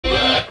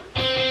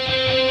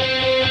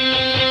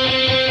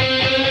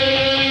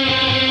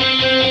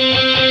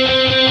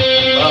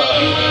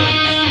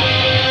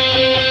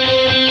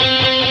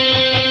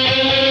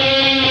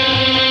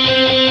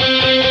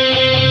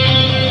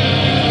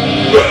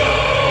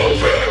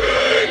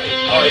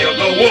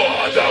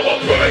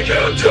break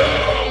you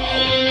down.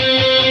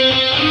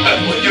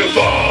 And when you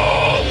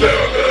fall,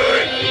 fear me,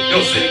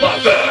 you'll see my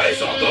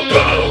face on the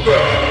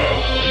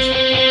battleground.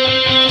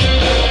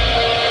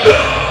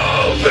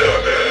 Now fear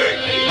me,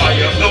 I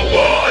am the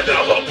one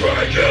that will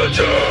break you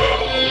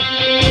down.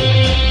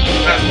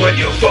 And when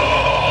you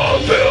fall,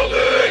 fear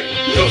me,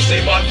 you'll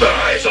see my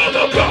face on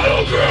the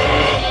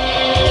battleground.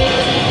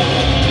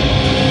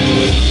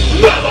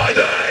 Am I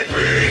then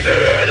breathe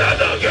in at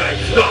the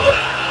gate of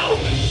hell?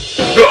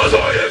 Cause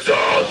I have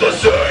found the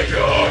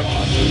Savior,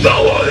 the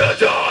one that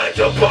died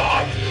to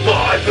buy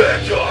my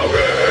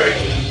victory,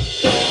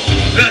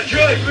 and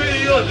gave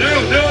me a new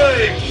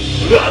name.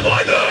 Am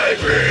I then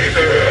breathe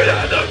in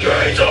at the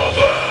gates of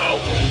hell?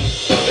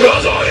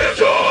 Cause I have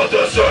found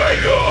the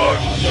Savior,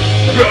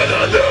 in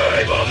the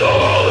name of the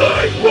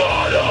Holy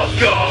One of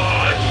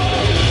God.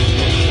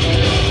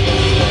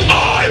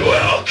 I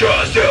will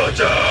cast you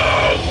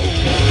down,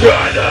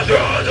 and the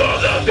thrones of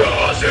the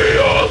dusty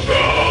of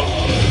hell,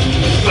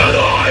 and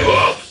I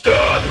will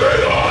stand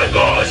behind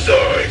my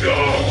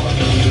Savior,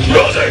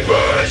 as he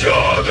brings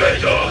your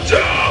kingdom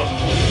down,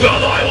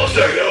 and I will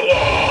see you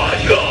on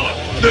your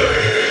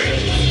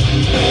knees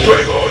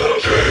before the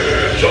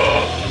King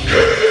of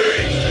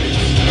Kings,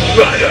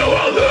 and you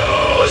will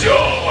lose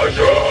your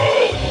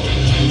throne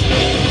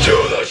to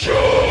the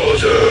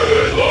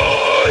chosen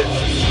ones.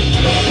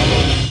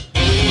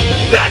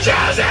 The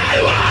chosen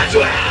ones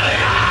will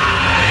rise.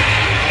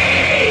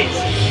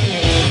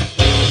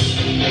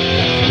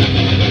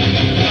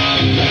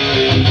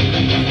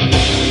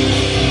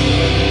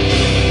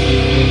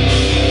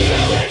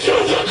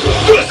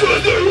 This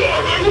is the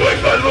armor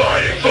we've been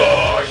waiting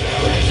for.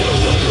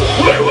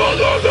 We will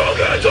not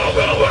forget of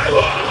who we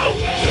will.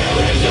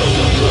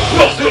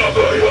 We'll stand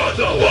beyond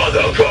the one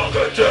that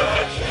conquered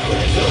death.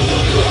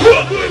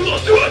 When we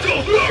lost to it,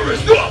 till there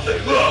is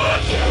nothing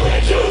left.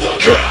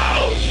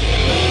 Ground.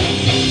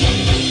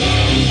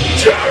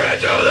 Tear it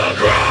to the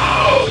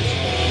ground.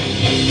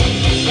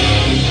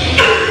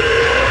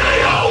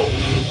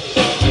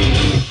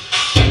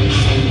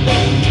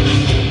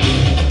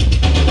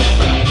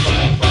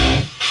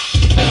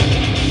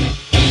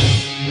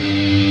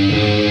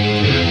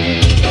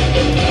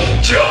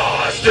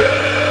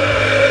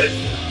 Justice!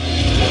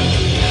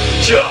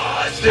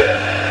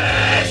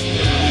 Justice!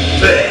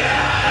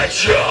 Yeah,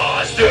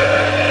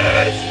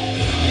 justice!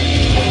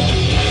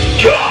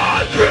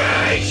 God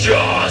brings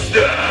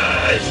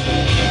justice!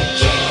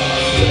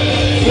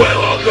 We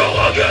will go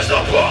against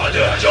the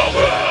bondage of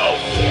hell,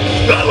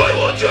 and we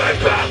will take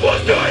back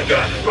what's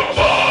taken from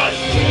us.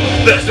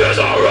 This is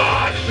our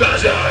right,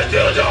 this is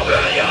the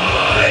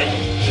dominion!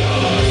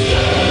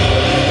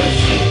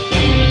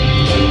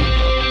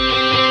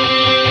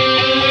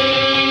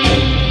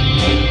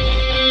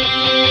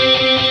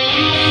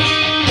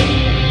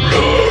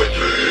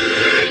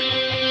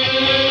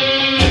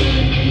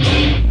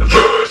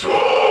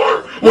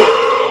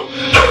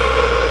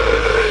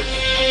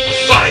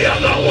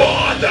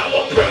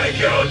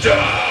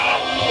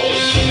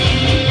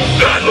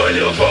 And when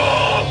you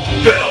fall,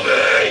 feel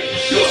me,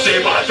 you'll see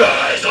my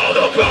face on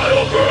the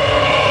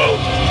battleground.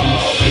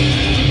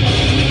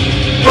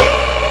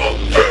 Oh,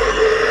 fear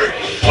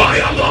me, I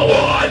am the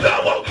one that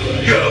will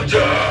bring you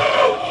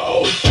down.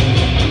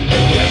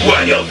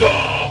 When you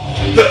fall,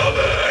 feel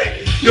me,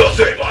 you'll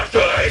see